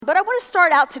But I want to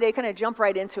start out today, kind of jump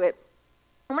right into it.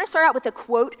 I'm going to start out with a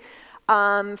quote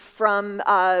from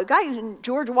a guy named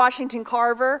George Washington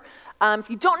Carver. If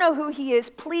you don't know who he is,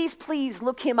 please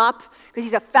look him up, because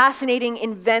he's a fascinating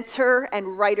inventor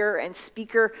and writer and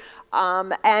speaker.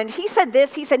 And he said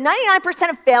this, he said, 99%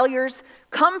 of failures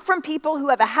come from people who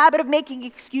have a habit of making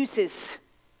excuses.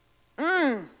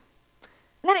 Isn't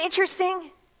that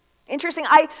interesting? Interesting.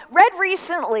 I read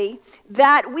recently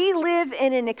that we live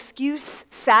in an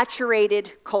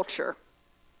excuse-saturated culture.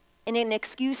 In an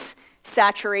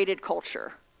excuse-saturated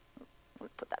culture.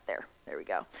 Let's put that there. There we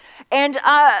go. And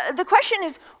the question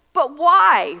is, but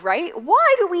why, right?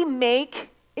 Why do we make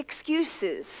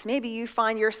excuses? Maybe you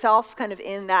find yourself kind of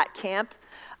in that camp.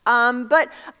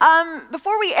 But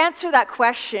before we answer that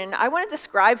question, I want to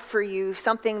describe for you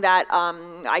something that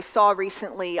I saw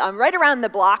recently. Right around the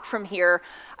block from here,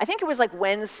 I think it was like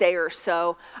Wednesday or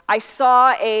so, I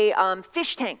saw a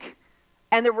fish tank,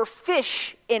 and there were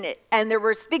fish in it, and there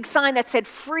was a big sign that said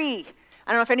free.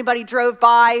 I don't know if anybody drove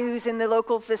by who's in the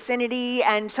local vicinity,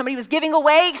 and somebody was giving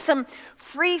away some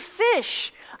free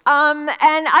fish. And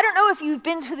I don't know if you've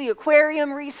been to the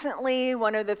aquarium recently,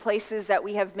 one of the places that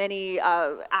we have many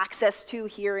access to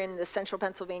here in the central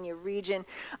Pennsylvania region.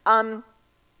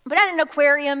 But at an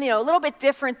aquarium, a little bit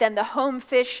different than the home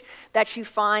fish that you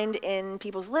find in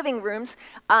people's living rooms,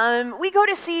 we go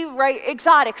to see,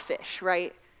 exotic fish,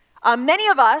 right? Many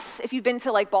of us, if you've been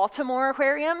to like Baltimore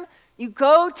Aquarium, you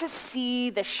go to see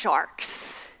the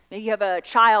sharks. Maybe you have a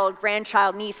child,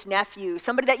 grandchild, niece, nephew,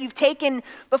 somebody that you've taken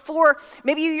before,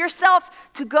 maybe you yourself,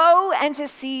 to go and to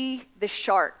see the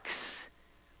sharks.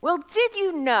 Well, did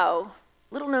you know,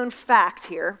 little known fact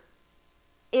here,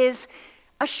 is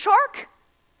a shark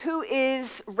who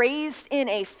is raised in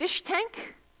a fish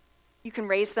tank, you can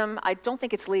raise them, I don't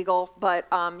think it's legal, but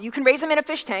you can raise them in a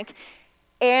fish tank,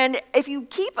 and if you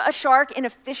keep a shark in a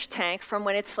fish tank from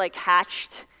when it's like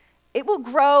hatched, it will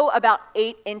grow about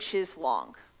 8 inches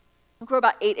long. It'll grow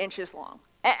about 8 inches long.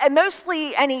 And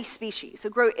mostly any species,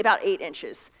 it'll grow about 8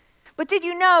 inches. But did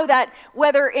you know that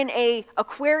whether in an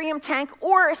aquarium tank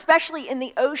or especially in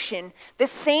the ocean, the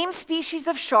same species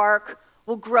of shark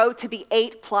will grow to be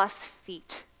 8+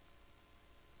 feet?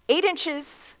 8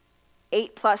 inches,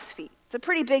 8+ feet. It's a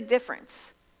pretty big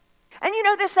difference. And you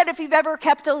know this, that if you've ever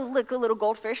kept a little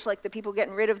goldfish, like the people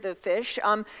getting rid of the fish,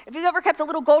 if you've ever kept a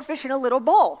little goldfish in a little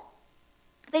bowl,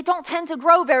 they don't tend to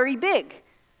grow very big.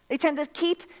 They tend to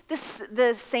keep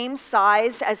the same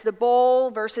size as the bowl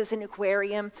versus an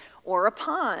aquarium or a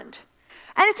pond.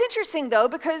 And it's interesting, though,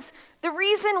 because the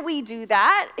reason we do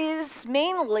that is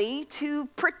mainly to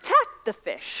protect the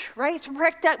fish, right? To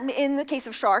protect, in the case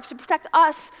of sharks, to protect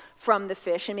us from the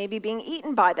fish and maybe being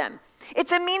eaten by them.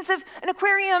 It's a means of, an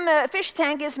aquarium, a fish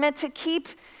tank is meant to keep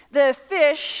the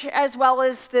fish, as well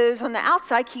as those on the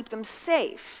outside, keep them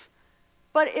safe.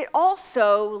 But it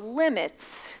also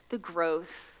limits the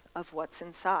growth of what's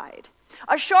inside.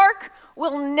 A shark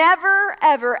will never,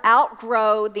 ever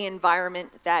outgrow the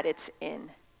environment that it's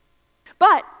in.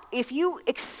 But if you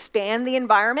expand the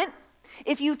environment,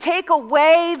 if you take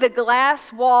away the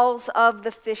glass walls of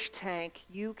the fish tank,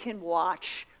 you can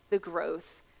watch the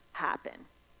growth happen.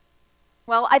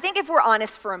 Well, I think if we're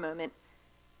honest for a moment,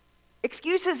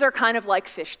 excuses are kind of like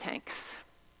fish tanks.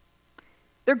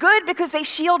 They're good because they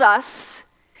shield us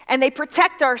and they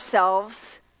protect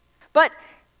ourselves, but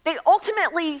they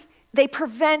ultimately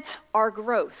prevent our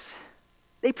growth.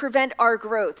 They prevent our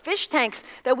growth. Fish tanks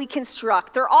that we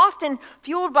construct, they're often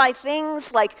fueled by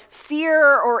things like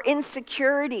fear or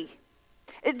insecurity.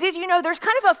 Did you know there's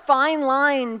kind of a fine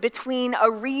line between a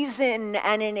reason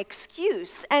and an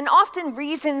excuse? And often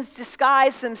reasons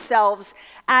disguise themselves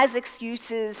as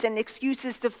excuses, and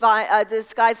excuses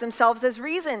disguise themselves as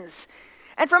reasons.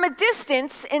 And from a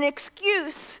distance, an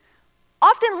excuse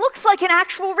often looks like an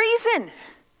actual reason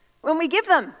when we give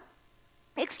them.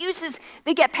 Excuses,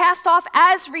 they get passed off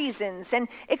as reasons, and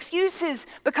excuses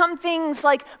become things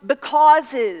like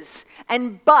becauses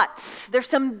and buts. There's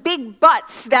some big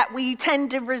buts that we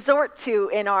tend to resort to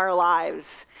in our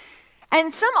lives.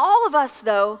 And all of us,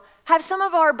 though, have some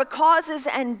of our becauses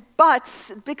and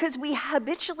buts because we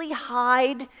habitually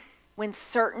hide when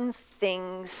certain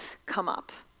things come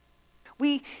up.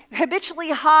 We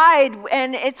habitually hide,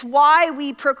 and it's why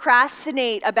we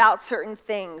procrastinate about certain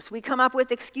things. We come up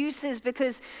with excuses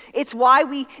because it's why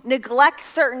we neglect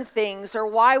certain things or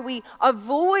why we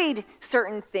avoid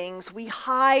certain things. We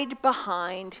hide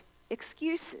behind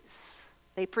excuses.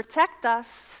 They protect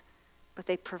us, but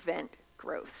they prevent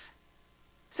growth.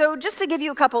 So just to give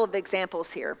you a couple of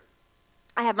examples here,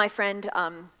 I have my friend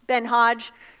Ben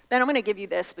Hodge. Ben, I'm going to give you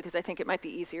this because I think it might be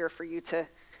easier for you to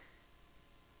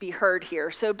be heard here.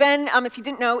 So Ben, if you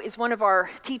didn't know, is one of our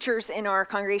teachers in our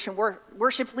congregation,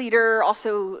 worship leader,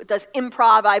 also does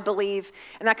improv, I believe,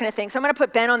 and that kind of thing. So I'm going to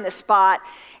put Ben on the spot,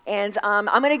 and I'm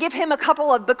going to give him a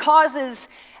couple of becauses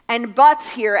and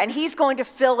buts here, and he's going to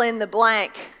fill in the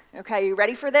blank. Okay, you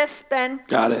ready for this, Ben?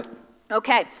 Got it.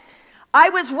 Okay. I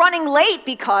was running late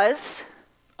because...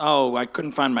 Oh, I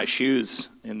couldn't find my shoes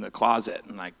in the closet,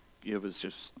 and it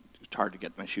was hard to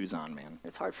get my shoes on, man.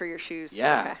 It's hard for your shoes.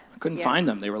 Yeah, Okay. I couldn't find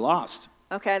them. They were lost.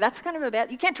 Okay, that's kind of a bad...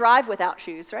 You can't drive without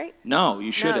shoes, right? No,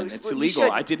 you shouldn't. It's illegal.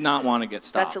 Should. I did not want to get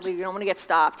stopped. That's illegal. You don't want to get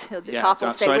stopped. The Yeah, cop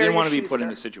will say, so I "Where didn't are want to your be shoes, put in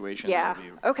sir?" a situation. Yeah, where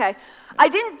you- okay. I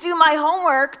didn't do my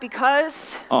homework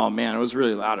because... Oh, man, it was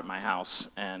really loud at my house,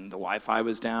 and the Wi-Fi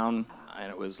was down,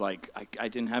 and it was like I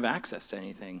didn't have access to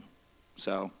anything,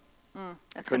 so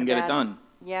That's couldn't kinda get it bad. done.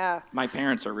 Yeah. My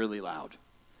parents are really loud.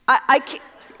 I can't...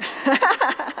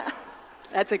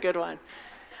 That's a good one.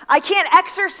 I can't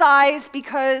exercise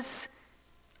because...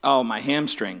 Oh, my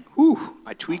hamstring. Whew.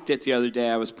 I tweaked it the other day.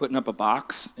 I was putting up a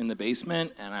box in the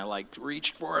basement, and I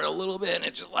reached for it a little bit, and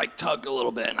it just tugged a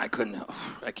little bit, and I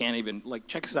can't even,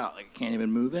 check this out. I can't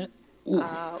even move it. Ooh.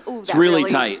 It's that really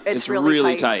tight. It's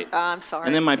really tight. I'm sorry.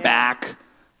 And then my back,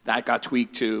 that got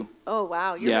tweaked too. Oh,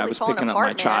 wow. You're I really was falling picking apart, up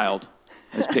my man. child.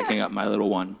 I was picking up my little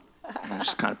one. And I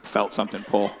just kind of felt something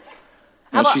pull.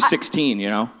 about She's 16,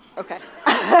 Okay.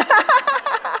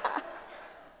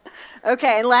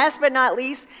 Okay, and last but not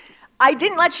least, I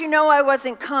didn't let you know I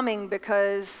wasn't coming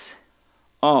because...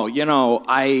 Oh,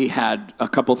 I had a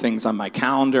couple things on my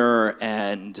calendar,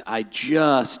 and I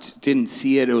just didn't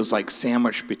see it. It was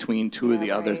sandwiched between two of the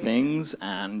other right. things,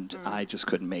 and I just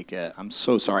couldn't make it. I'm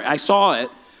so sorry. I saw it,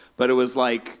 but it was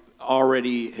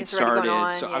already it It's already started.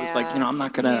 gone on, So I was yeah. I'm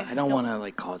not gonna. I don't want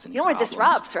to cause any. You don't want to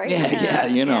problems. disrupt, right?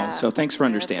 Yeah. So thanks for Yeah,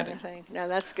 understanding. that kind of thing. No,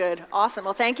 that's good. Awesome.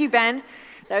 Well, thank you, Ben.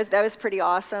 That was pretty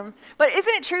awesome. But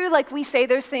isn't it true, we say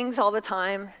those things all the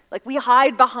time? We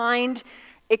hide behind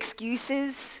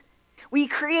excuses. We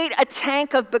create a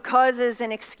tank of becauses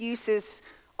and excuses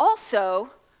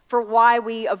also for why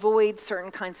we avoid certain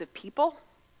kinds of people,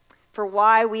 for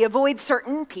why we avoid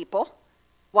certain people,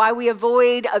 why we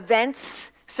avoid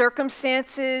events,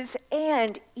 circumstances,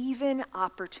 and even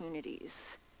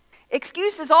opportunities.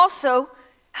 Excuses also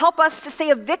help us to stay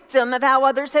a victim of how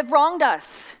others have wronged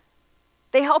us.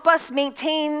 They help us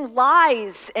maintain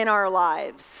lies in our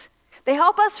lives. They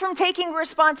help us from taking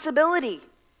responsibility.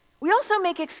 We also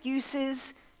make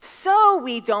excuses so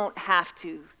we don't have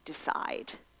to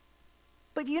decide.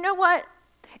 But you know what?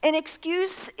 An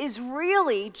excuse is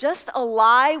really just a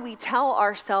lie we tell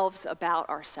ourselves about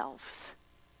ourselves.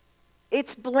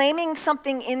 It's blaming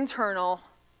something internal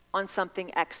on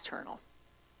something external.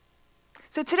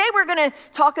 So today we're going to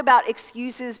talk about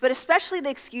excuses, but especially the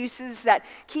excuses that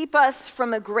keep us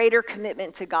from a greater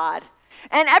commitment to God.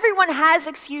 And everyone has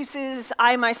excuses,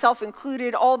 I myself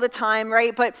included, all the time,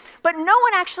 right? But no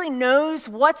one actually knows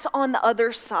what's on the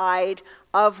other side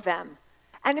of them.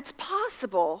 And it's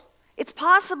possible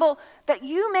that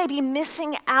you may be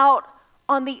missing out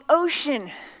on the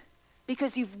ocean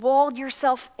because you've walled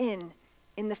yourself in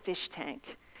the fish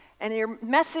tank. And your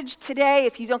message today,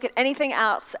 if you don't get anything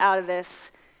else out of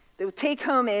this, the take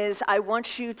home is, I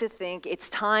want you to think it's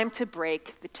time to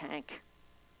break the tank.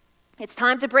 It's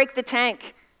time to break the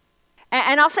tank.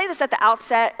 And I'll say this at the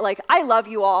outset, I love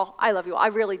you all. I love you all. I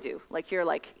really do.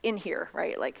 You're in here,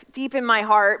 right? Deep in my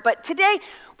heart. But today,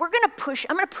 I'm going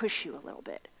to push you a little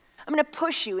bit. I'm going to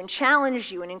push you and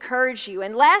challenge you and encourage you.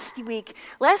 And last week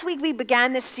we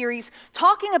began this series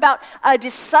talking about a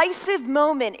decisive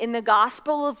moment in the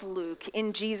Gospel of Luke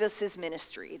in Jesus'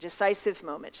 ministry, a decisive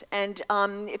moment. And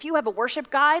if you have a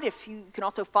worship guide, if you can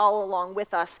also follow along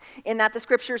with us in that, the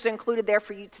scriptures are included there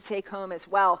for you to take home as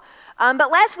well.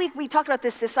 But last week we talked about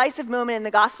this decisive moment in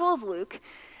the Gospel of Luke,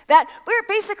 that where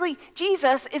basically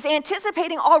Jesus is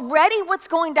anticipating already what's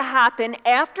going to happen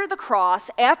after the cross,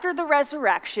 after the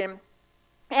resurrection,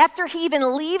 after he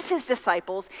even leaves his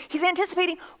disciples. He's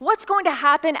anticipating what's going to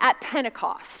happen at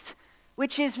Pentecost,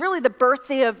 which is really the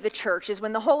birthday of the church, is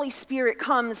when the Holy Spirit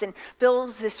comes and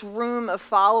fills this room of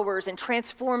followers and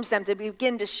transforms them to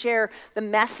begin to share the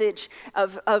message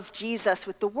of Jesus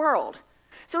with the world.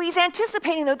 So he's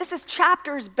anticipating, though, this is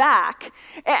chapters back,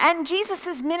 and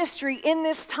Jesus' ministry in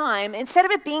this time, instead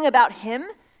of it being about him,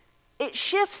 it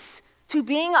shifts to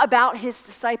being about his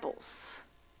disciples.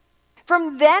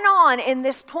 From then on, in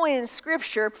this point in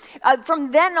Scripture,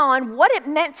 from then on, what it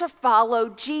meant to follow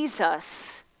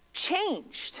Jesus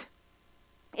changed.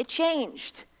 It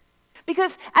changed.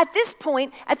 Because at this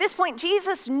point,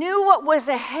 Jesus knew what was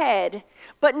ahead,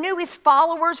 but knew his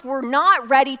followers were not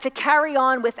ready to carry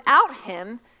on without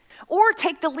him. or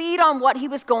take the lead on what he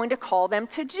was going to call them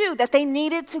to do, that they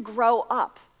needed to grow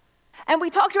up. And we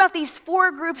talked about these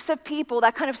 4 groups of people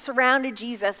that kind of surrounded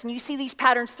Jesus, and you see these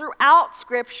patterns throughout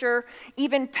Scripture,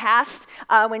 even past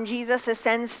when Jesus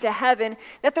ascends to heaven,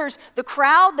 that there's the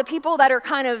crowd, the people that are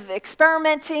kind of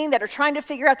experimenting, that are trying to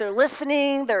figure out, they're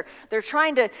listening, they're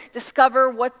trying to discover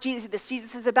what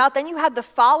Jesus is about. Then you have the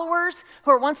followers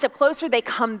who are one step closer, they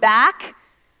come back.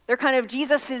 They're kind of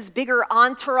Jesus's bigger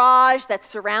entourage that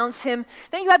surrounds him.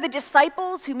 Then you have the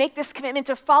disciples who make this commitment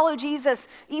to follow Jesus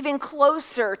even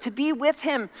closer, to be with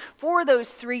him for those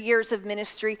 3 years of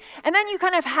ministry. And then you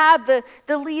kind of have the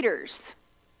leaders,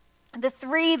 the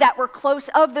 3 that were close,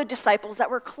 of the disciples that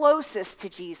were closest to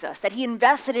Jesus, that he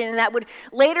invested in and that would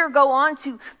later go on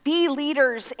to be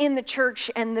leaders in the church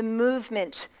and the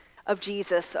movement of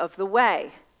Jesus of the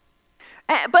way.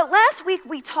 But last week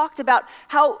we talked about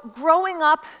how growing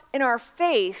up in our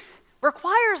faith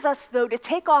requires us, though, to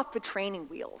take off the training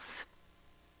wheels.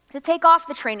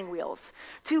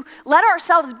 To let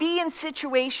ourselves be in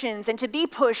situations and to be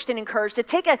pushed and encouraged, to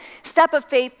take a step of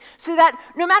faith so that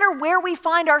no matter where we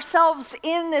find ourselves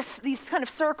in these kind of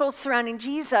circles surrounding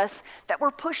Jesus, that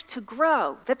we're pushed to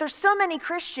grow. That there's so many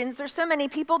Christians, there's so many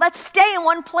people that stay in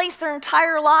one place their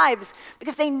entire lives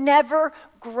because they never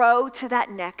grow to that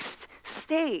next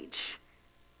stage.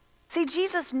 See,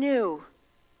 Jesus knew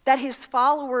that his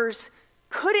followers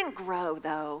couldn't grow,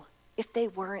 though, if they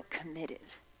weren't committed.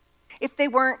 And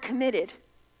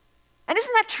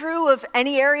isn't that true of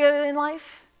any area in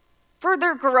life?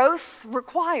 Further growth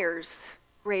requires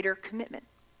greater commitment.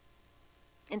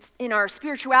 In our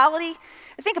spirituality,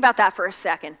 think about that for a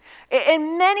second.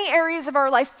 In many areas of our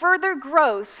life, further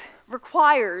growth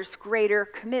requires greater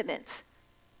commitment.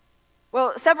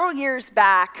 Well, several years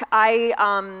back, I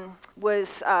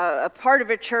was a part of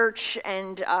a church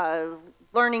and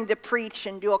learning to preach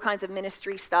and do all kinds of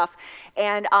ministry stuff.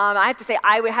 And I have to say,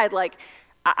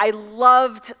 I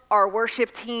loved our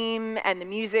worship team and the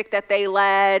music that they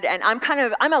led. And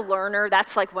I'm a learner.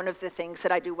 That's like one of the things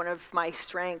that I do, one of my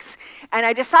strengths. And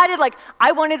I decided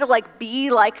I wanted to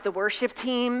be like the worship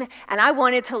team, and I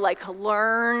wanted to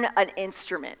learn an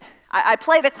instrument. I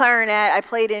play the clarinet, I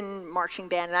played in marching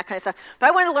band and that kind of stuff, but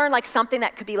I wanted to learn something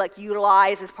that could be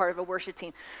utilized as part of a worship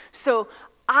team. So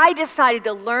I decided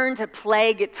to learn to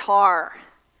play guitar.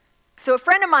 So a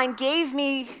friend of mine gave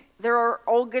me their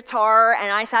old guitar,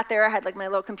 and I sat there, I had my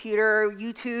little computer,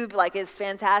 YouTube is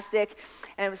fantastic,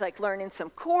 and I was learning some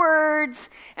chords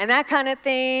and that kind of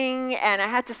thing, and I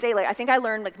had to say I think I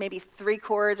learned maybe 3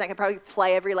 chords. I could probably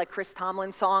play every Chris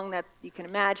Tomlin song that you can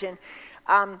imagine.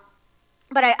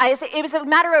 But it was a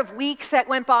matter of weeks that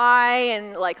went by,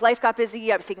 and life got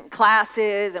busy. I was taking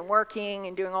classes and working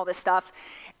and doing all this stuff.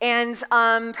 And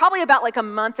probably about a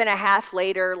month and a half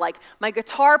later, my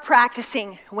guitar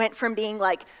practicing went from being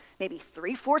maybe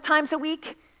 3-4 times a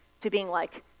week to being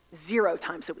 0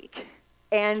 times a week.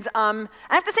 And I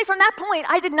have to say, from that point,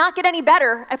 I did not get any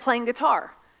better at playing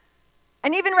guitar.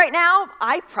 And even right now,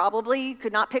 I probably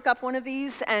could not pick up one of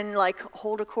these and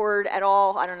hold a chord at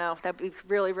all. I don't know, that'd be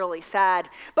really, really sad.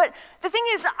 But the thing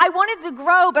is, I wanted to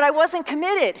grow, but I wasn't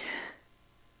committed.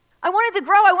 I wanted to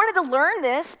grow, I wanted to learn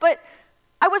this, but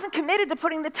I wasn't committed to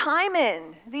putting the time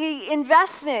in, the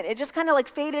investment. It just kind of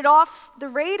faded off the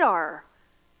radar.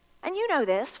 And you know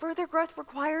this, further growth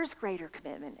requires greater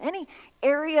commitment, any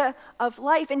area of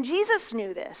life. And Jesus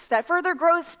knew this, that further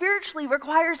growth spiritually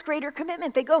requires greater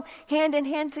commitment. They go hand in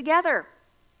hand together.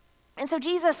 And so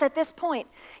Jesus, at this point,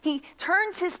 he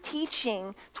turns his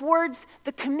teaching towards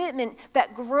the commitment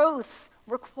that growth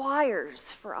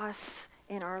requires for us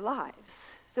in our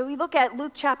lives. So we look at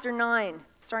Luke chapter 9,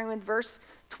 starting with verse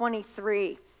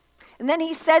 23. And then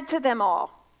he said to them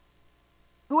all,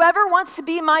 "Whoever wants to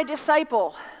be my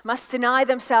disciple must deny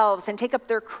themselves and take up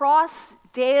their cross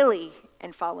daily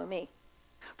and follow me.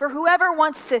 For whoever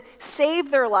wants to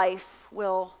save their life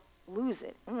will lose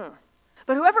it.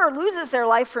 But whoever loses their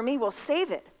life for me will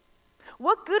save it.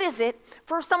 What good is it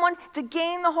for someone to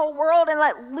gain the whole world and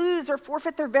let lose or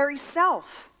forfeit their very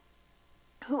self?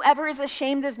 Whoever is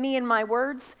ashamed of me and my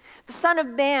words, the Son of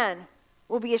Man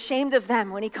will be ashamed of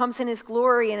them when he comes in his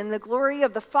glory and in the glory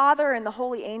of the Father and the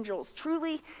holy angels.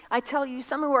 Truly, I tell you,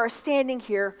 some who are standing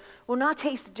here will not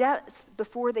taste death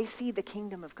before they see the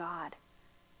kingdom of God."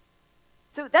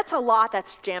 So that's a lot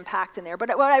that's jam-packed in there.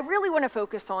 But what I really want to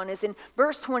focus on is in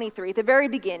verse 23, at the very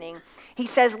beginning. He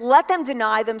says, "Let them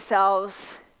deny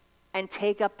themselves and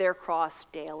take up their cross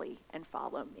daily and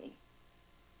follow me."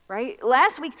 Right?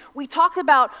 Last week, we talked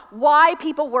about why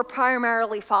people were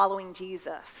primarily following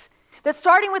Jesus. That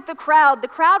starting with the crowd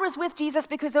was with Jesus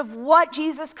because of what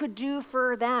Jesus could do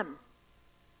for them.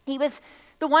 He was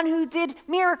the one who did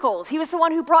miracles. He was the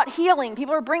one who brought healing.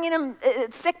 People were bringing him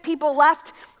sick people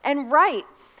left and right.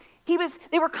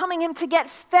 They were coming him to get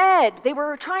fed. They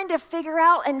were trying to figure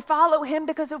out and follow him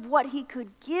because of what he could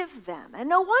give them. And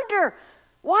no wonder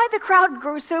why the crowd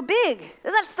grew so big.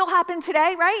 Doesn't that still happen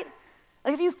today, right?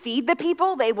 Like if you feed the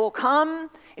people, they will come.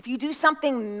 If you do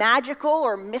something magical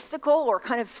or mystical or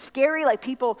kind of scary, like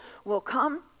people will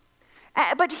come.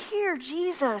 But here,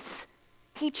 Jesus,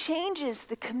 he changes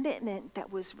the commitment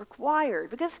that was required.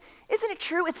 Because isn't it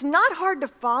true? It's not hard to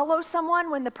follow someone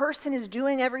when the person is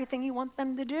doing everything you want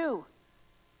them to do.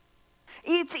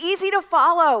 It's easy to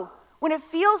follow when it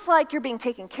feels like you're being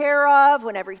taken care of,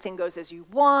 when everything goes as you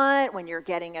want, when you're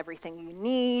getting everything you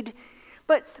need.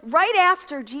 But right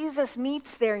after Jesus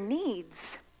meets their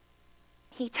needs,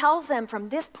 he tells them from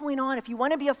this point on, if you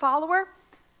want to be a follower,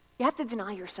 you have to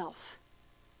deny yourself.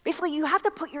 Basically, you have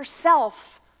to put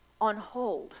yourself on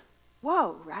hold.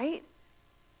 Whoa, right?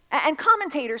 And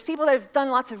commentators, people that have done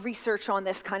lots of research on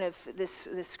this kind of this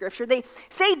scripture, they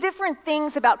say different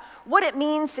things about what it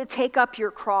means to take up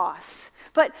your cross.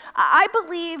 But I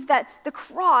believe that the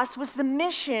cross was the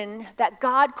mission that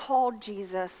God called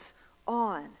Jesus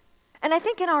on. And I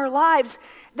think in our lives,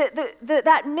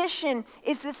 that mission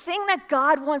is the thing that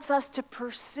God wants us to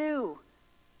pursue.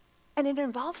 And it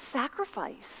involves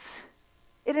sacrifice.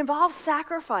 It involves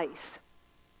sacrifice.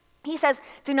 He says,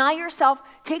 deny yourself,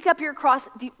 take up your cross.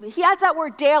 He adds that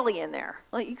word daily in there.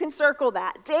 Like you can circle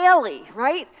that. Daily,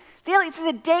 right? Daily, it's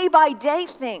a day-by-day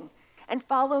thing. And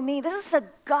follow me. This is a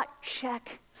gut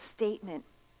check statement.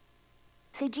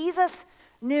 See, Jesus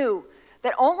knew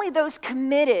that only those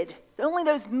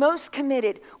most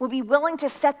committed would be willing to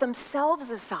set themselves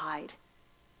aside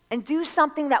and do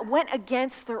something that went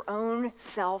against their own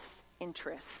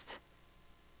self-interest.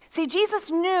 See, Jesus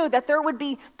knew that there would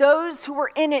be those who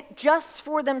were in it just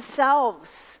for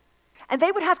themselves, and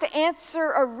they would have to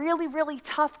answer a really, really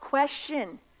tough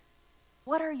question.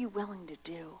 What are you willing to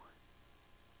do?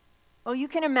 Well, you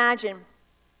can imagine,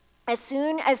 as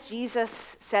soon as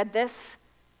Jesus said this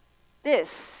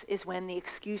is when the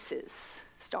excuses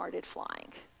started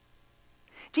flying.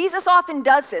 Jesus often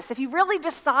does this. If you really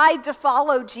decide to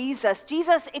follow Jesus,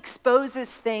 Jesus exposes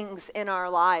things in our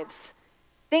lives.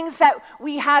 Things that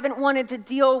we haven't wanted to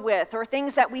deal with, or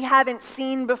things that we haven't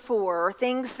seen before, or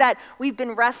things that we've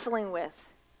been wrestling with.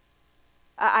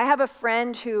 I have a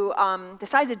friend who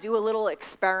decided to do a little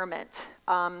experiment.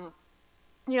 A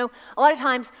lot of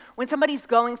times when somebody's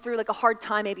going through like a hard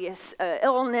time, maybe an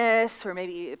illness or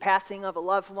maybe a passing of a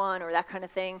loved one or that kind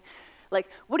of thing, like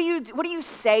what do you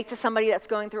say to somebody that's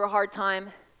going through a hard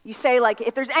time? You say like,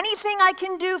 if there's anything I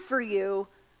can do for you,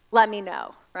 let me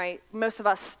know, right? Most of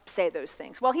us say those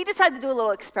things. Well, he decided to do a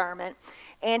little experiment,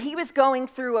 and he was going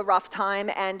through a rough time,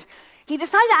 and he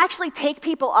decided to actually take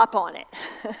people up on it.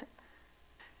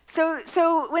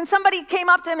 So when somebody came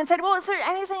up to him and said, well, is there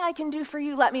anything I can do for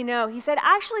you? Let me know. He said,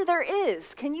 actually, there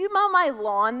is. Can you mow my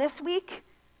lawn this week?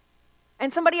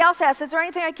 And somebody else asked, is there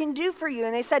anything I can do for you?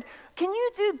 And they said, can you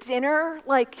do dinner?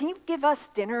 Like, can you give us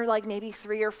dinner like maybe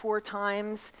 3 or 4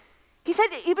 times? He said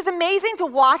it was amazing to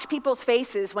watch people's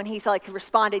faces when he like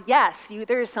responded, yes,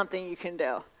 there is something you can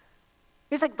do.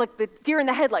 He was like the deer in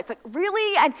the headlights, like,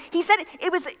 really? And he said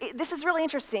this is really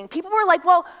interesting. People were like,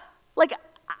 well, like,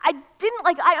 I'm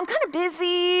kind of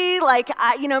busy, like,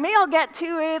 maybe I'll get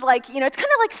to it. Like, it's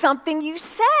kind of like something you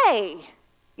say.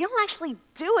 You don't actually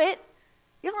do it.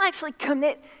 You don't actually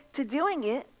commit to doing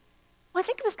it. Well, I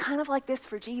think it was kind of like this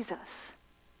for Jesus.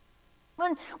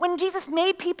 When Jesus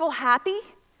made people happy,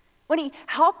 when he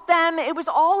helped them, it was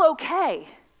all okay.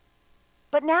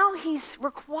 But now he's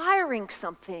requiring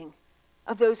something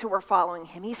of those who are following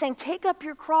him. He's saying, take up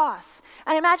your cross.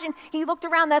 And imagine he looked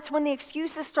around, that's when the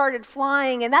excuses started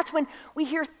flying, and that's when we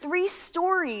hear 3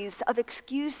 stories of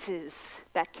excuses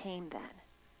that came then.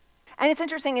 And it's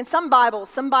interesting, in some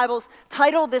Bibles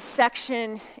title this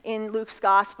section in Luke's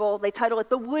gospel, they title it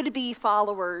The Would-Be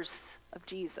Followers of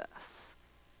Jesus.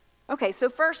 Okay, so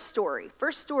first story,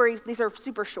 these are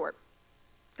super short.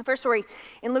 The first story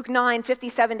in Luke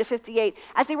 9:57-58.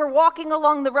 As they were walking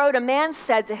along the road, a man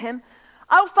said to him,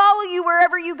 I'll follow you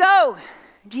wherever you go.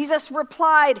 Jesus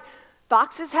replied,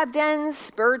 foxes have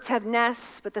dens, birds have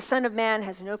nests, but the Son of Man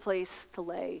has no place to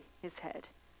lay his head.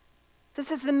 So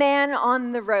this is the man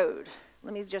on the road.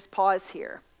 Let me just pause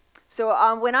here.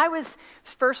 So when I was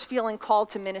first feeling called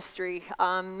to ministry,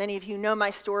 many of you know my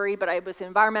story, but I was an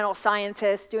environmental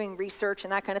scientist doing research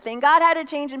and that kind of thing. God had a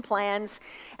change in plans,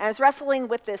 and I was wrestling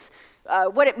with this,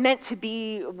 what it meant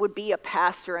to would be a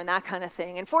pastor and that kind of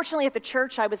thing. And fortunately at the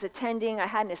church I was attending, I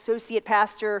had an associate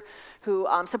pastor who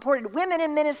supported women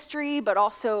in ministry, but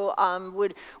also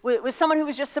was someone who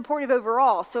was just supportive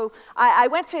overall. So I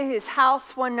went to his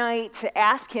house one night to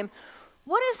ask him,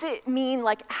 what does it mean,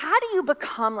 like, how do you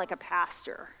become like a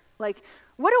pastor? Like,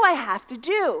 what do I have to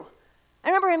do? I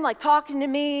remember him like talking to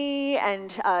me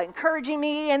and encouraging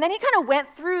me, and then he kind of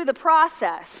went through the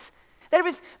process. That it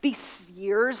would be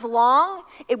years long,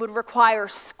 it would require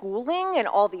schooling and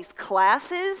all these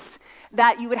classes,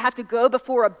 that you would have to go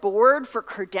before a board for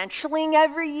credentialing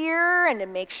every year and to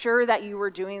make sure that you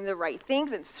were doing the right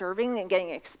things and serving and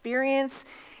getting experience.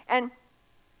 And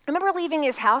I remember leaving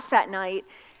his house that night,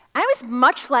 I was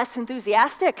much less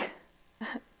enthusiastic.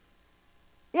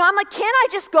 I'm like, can't I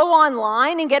just go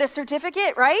online and get a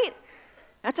certificate, right?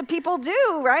 That's what people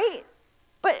do, right?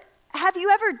 But have you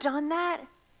ever done that?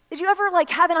 Did you ever like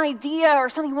have an idea or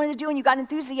something you wanted to do and you got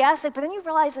enthusiastic, but then you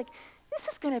realized like, this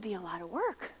is gonna be a lot of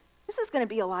work. This is gonna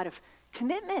be a lot of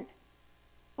commitment.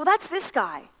 Well, that's this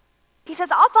guy. He says,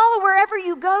 I'll follow wherever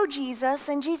you go, Jesus.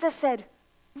 And Jesus said,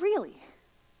 really?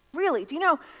 Really? Do you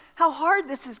know how hard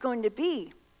this is going to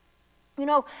be? You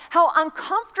know, how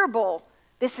uncomfortable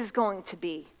this is going to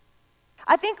be.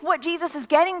 I think what Jesus is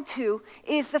getting to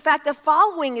is the fact that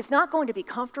following is not going to be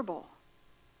comfortable.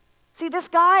 See, this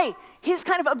guy, his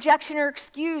kind of objection or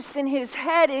excuse in his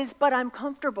head is, but I'm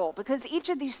comfortable. Because each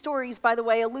of these stories, by the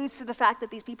way, alludes to the fact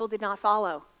that these people did not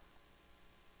follow.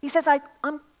 He says,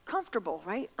 I'm comfortable,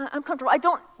 right? I'm comfortable. I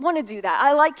don't want to do that.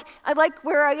 I like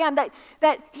where I am.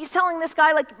 That he's telling this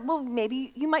guy, like, well,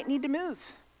 maybe you might need to move.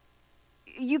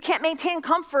 You can't maintain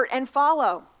comfort and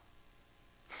follow.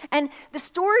 And the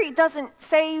story doesn't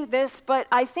say this, but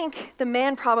I think the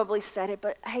man probably said it,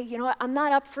 but hey, you know what? I'm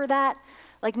not up for that.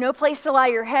 Like, no place to lie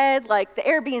your head. Like, the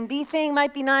Airbnb thing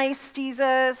might be nice,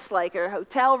 Jesus, like, or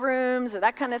hotel rooms or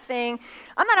that kind of thing.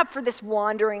 I'm not up for this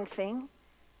wandering thing.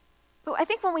 But I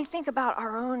think when we think about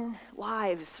our own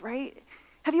lives, right?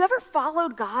 Have you ever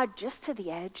followed God just to the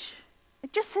edge?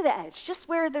 Like, just to the edge, just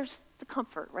where there's the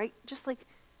comfort, right? Just like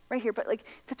right here, but like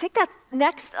to take that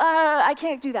next, I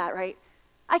can't do that, right?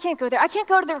 I can't go there. I can't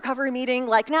go to the recovery meeting.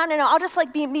 Like, no, I'll just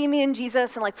like be me and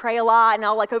Jesus and like pray a lot and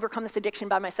I'll like overcome this addiction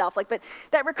by myself. Like, but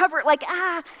that recovery, like,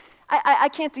 I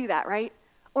can't do that, right?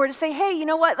 Or to say, hey, you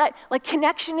know what, that like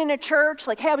connection in a church,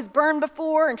 like, hey, I was burned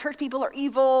before and church people are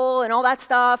evil and all that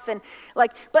stuff. And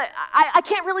like, but I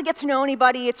can't really get to know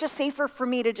anybody. It's just safer for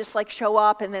me to just like show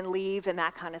up and then leave and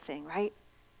that kind of thing, right?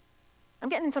 I'm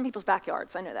getting in some people's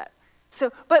backyards, I know that. So,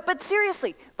 but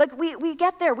seriously, like we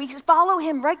get there, we follow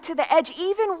him right to the edge,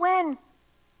 even when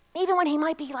he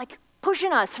might be like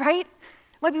pushing us, right?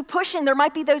 Might be pushing, there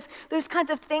might be those kinds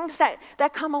of things that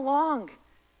come along.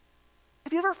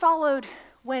 Have you ever followed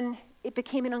when it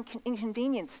became an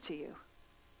inconvenience to you?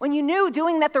 When you knew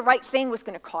doing that the right thing was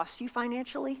going to cost you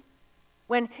financially?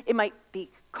 When it might be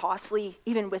costly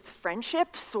even with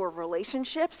friendships or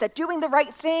relationships, that doing the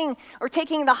right thing or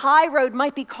taking the high road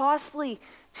might be costly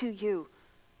to you.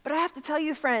 But I have to tell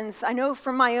you, friends, I know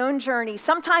from my own journey,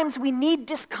 sometimes we need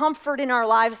discomfort in our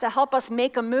lives to help us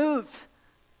make a move.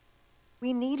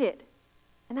 We need it.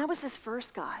 And that was this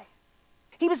first guy.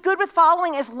 He was good with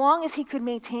following as long as he could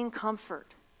maintain comfort.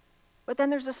 But then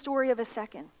there's a story of a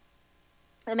second.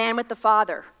 The man with the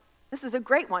father. This is a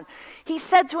great one. He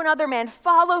said to another man,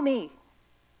 follow me.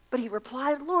 But he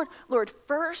replied, Lord,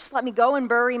 first let me go and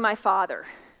bury my father.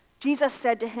 Jesus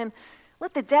said to him,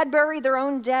 let the dead bury their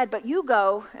own dead, but you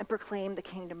go and proclaim the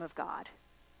kingdom of God.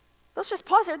 Let's just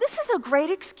pause there. This is a great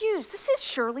excuse. This is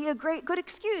surely a good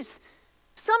excuse.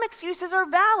 Some excuses are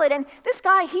valid, and this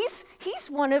guy, he's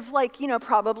one of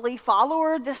probably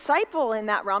follower, disciple in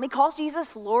that realm. He calls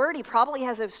Jesus Lord. He probably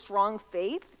has a strong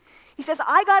faith. He says,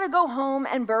 I got to go home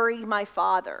and bury my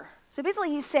father. So basically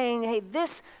he's saying, hey,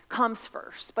 this comes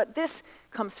first, but this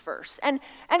comes first. And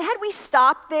had we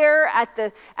stopped there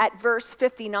at verse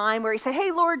 59 where he said,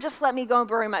 hey, Lord, just let me go and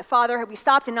bury my father, had we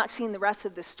stopped and not seen the rest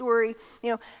of the story,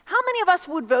 how many of us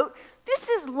would vote, this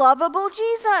is lovable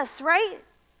Jesus, right?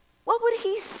 What would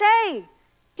he say?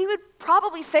 He would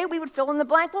probably say, we would fill in the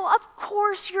blank, well, of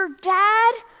course, your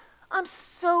dad. I'm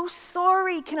so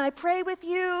sorry. Can I pray with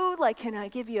you? Like, can I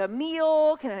give you a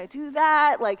meal? Can I do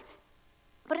that?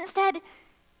 But instead,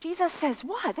 Jesus says,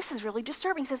 what? This is really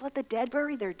disturbing. He says, let the dead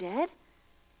bury their dead.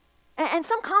 And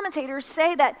some commentators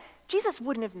say that Jesus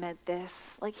wouldn't have meant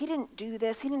this. Like, he didn't do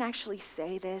this. He didn't actually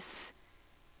say this.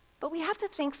 But we have to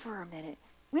think for a minute.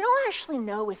 we don't actually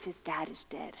know if his dad is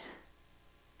dead.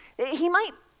 He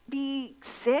might be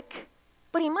sick,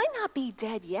 but he might not be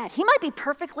dead yet. He might be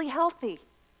perfectly healthy.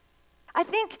 I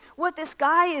think what this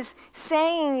guy is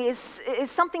saying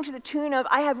is something to the tune of,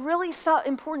 I have really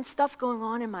important stuff going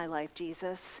on in my life,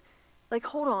 Jesus. Like,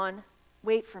 hold on,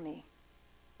 wait for me.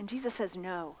 And Jesus says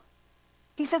no.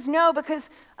 He says no because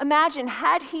imagine,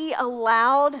 had he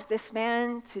allowed this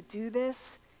man to do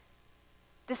this,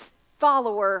 this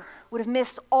follower would have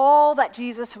missed all that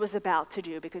Jesus was about to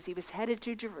do because he was headed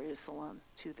to Jerusalem,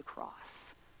 to the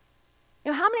cross.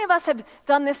 You know, how many of us have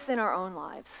done this in our own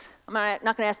lives? I'm not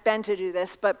going to ask Ben to do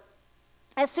this, but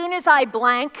as soon as I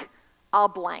blank, I'll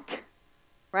blank,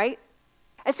 right?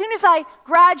 As soon as I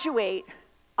graduate,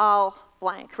 I'll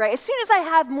blank, right? As soon as I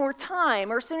have more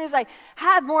time, or as soon as I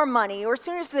have more money, or as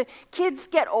soon as the kids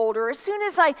get older, as soon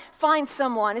as I find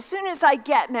someone, as soon as I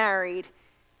get married,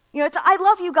 you know, it's, I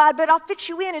love you, God, but I'll fit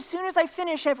you in as soon as I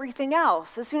finish everything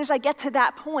else, as soon as I get to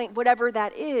that point, whatever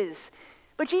that is.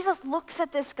 But Jesus looks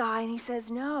at this guy and he says,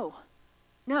 no,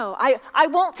 I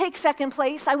won't take second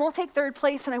place, I won't take third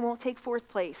place, and I won't take fourth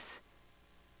place.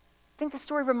 I think the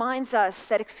story reminds us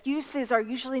that excuses are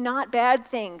usually not bad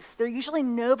things. They're usually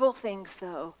noble things,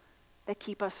 though, that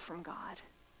keep us from God.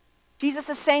 Jesus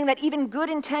is saying that even good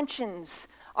intentions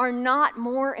are not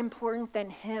more important than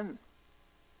him,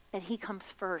 that he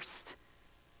comes first.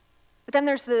 But then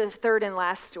there's the third and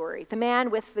last story, the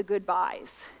man with the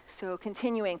goodbyes. So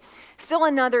continuing, still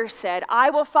another said,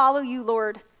 I will follow you,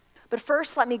 Lord, but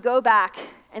first let me go back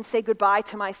and say goodbye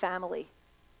to my family.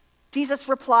 Jesus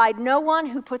replied, no one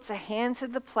who puts a hand to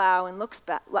the plow and looks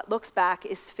back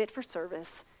is fit for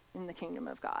service in the kingdom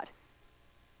of God.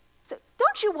 So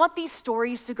don't you want these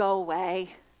stories to go away?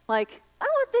 Like, I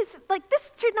don't want this, like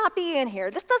this should not be in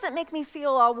here. This doesn't make me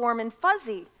feel all warm and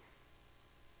fuzzy.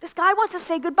 This guy wants to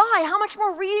say goodbye. How much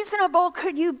more reasonable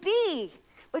could you be?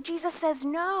 But Jesus says,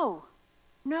 no.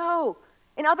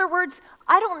 In other words,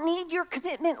 I don't need your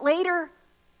commitment later.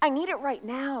 I need it right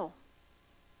now.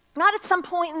 Not at some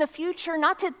point in the future,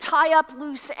 not to tie up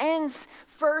loose ends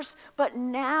first, but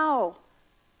now.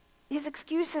 His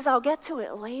excuse is, I'll get to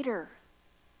it later.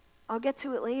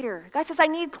 Guy says, I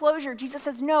need closure. Jesus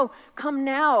says, no, come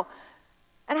now.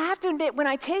 And I have to admit, when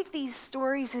I take these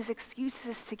stories as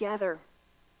excuses together,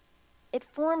 it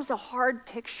forms a hard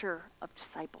picture of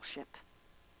discipleship.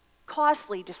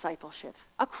 Costly discipleship.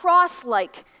 A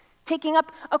cross-like, taking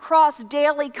up a cross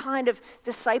daily kind of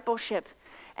discipleship.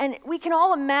 And we can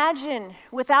all imagine,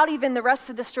 without even the rest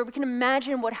of the story, we can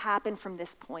imagine what happened from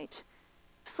this point.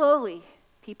 Slowly,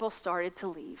 people started to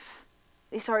leave.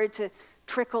 They started to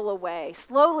trickle away.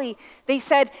 Slowly, they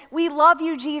said, we love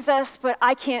you, Jesus, but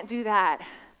I can't do that.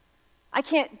 I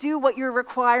can't do what you're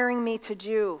requiring me to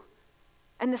do.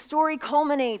 And the story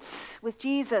culminates with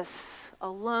Jesus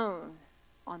alone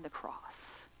on the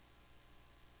cross.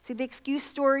 See, the excuse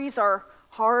stories are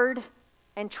hard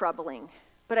and troubling,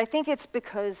 but I think it's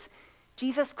because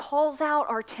Jesus calls out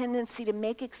our tendency to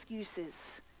make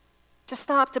excuses, to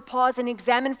stop, to pause, and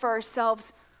examine for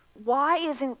ourselves, why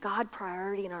isn't God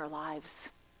priority in our lives?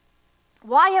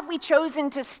 Why have we chosen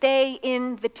to stay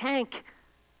in the tank?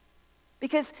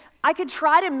 Because I could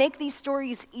try to make these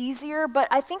stories easier, but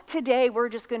I think today we're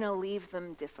just going to leave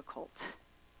them difficult.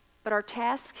 But our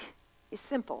task is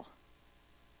simple.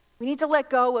 We need to let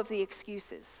go of the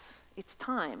excuses. It's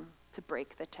time to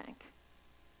break the tank.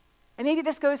 And maybe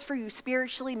this goes for you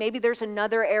spiritually. Maybe there's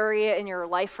another area in your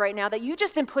life right now that you've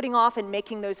just been putting off and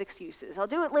making those excuses. I'll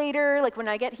do it later, like when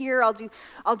I get here, I'll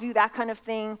do that kind of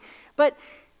thing. But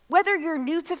whether you're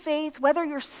new to faith, whether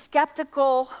you're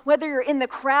skeptical, whether you're in the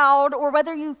crowd, or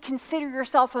whether you consider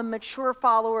yourself a mature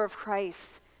follower of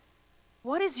Christ,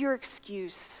 what is your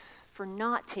excuse for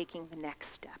not taking the next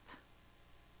step?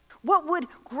 What would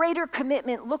greater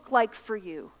commitment look like for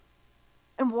you?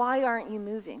 And why aren't you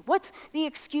moving? What's the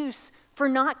excuse for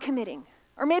not committing?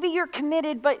 Or maybe you're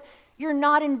committed, but you're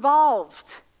not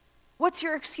involved. What's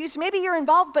your excuse? Maybe you're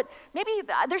involved, but maybe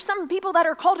there's some people that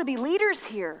are called to be leaders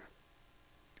here.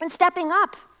 And stepping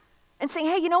up and saying,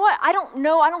 hey, you know what? I don't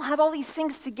know, I don't have all these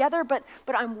things together, but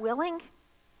I'm willing.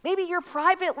 Maybe you're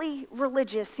privately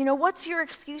religious. You know, what's your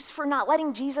excuse for not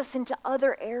letting Jesus into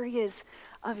other areas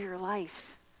of your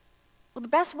life? Well, the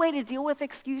best way to deal with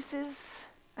excuses,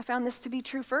 I found this to be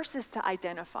true first, is to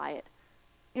identify it.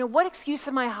 You know, what excuse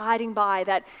am I hiding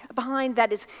behind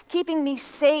that is keeping me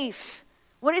safe?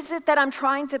 What is it that I'm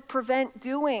trying to prevent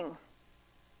doing?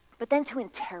 But then to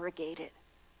interrogate it.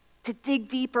 To dig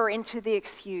deeper into the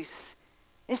excuse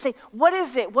and say, what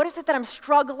is it? What is it that I'm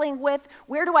struggling with?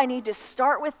 Where do I need to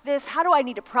start with this? How do I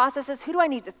need to process this? Who do I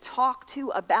need to talk to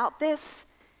about this?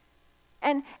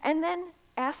 And then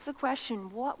ask the question,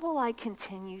 what will I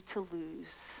continue to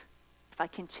lose if I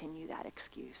continue that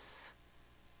excuse?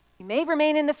 You may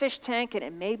remain in the fish tank and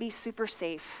it may be super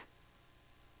safe,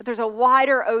 but there's a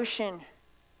wider ocean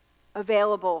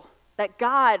available that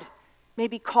God may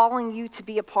be calling you to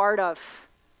be a part of.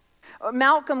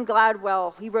 Malcolm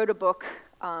Gladwell, he wrote a book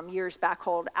years back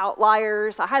called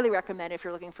Outliers. I highly recommend it if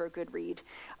you're looking for a good read.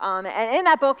 And in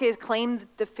that book, his claim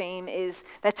to fame is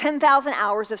that 10,000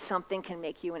 hours of something can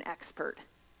make you an expert.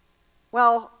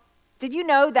 Well, did you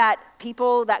know that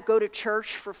people that go to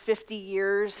church for 50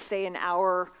 years, say an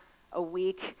hour a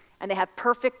week, and they have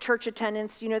perfect church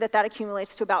attendance, you know that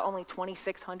accumulates to about only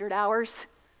 2,600 hours?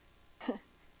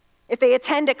 If they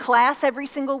attend a class every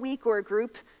single week or a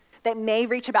group, that may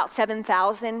reach about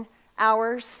 7,000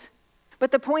 hours.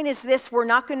 But the point is this, we're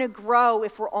not going to grow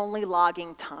if we're only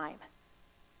logging time.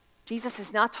 Jesus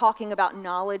is not talking about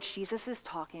knowledge. Jesus is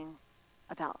talking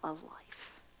about a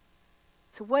life.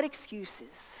 So what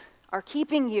excuses are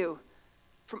keeping you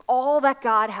from all that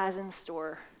God has in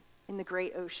store in the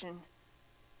great ocean?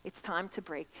 It's time to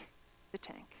break the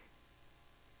tank.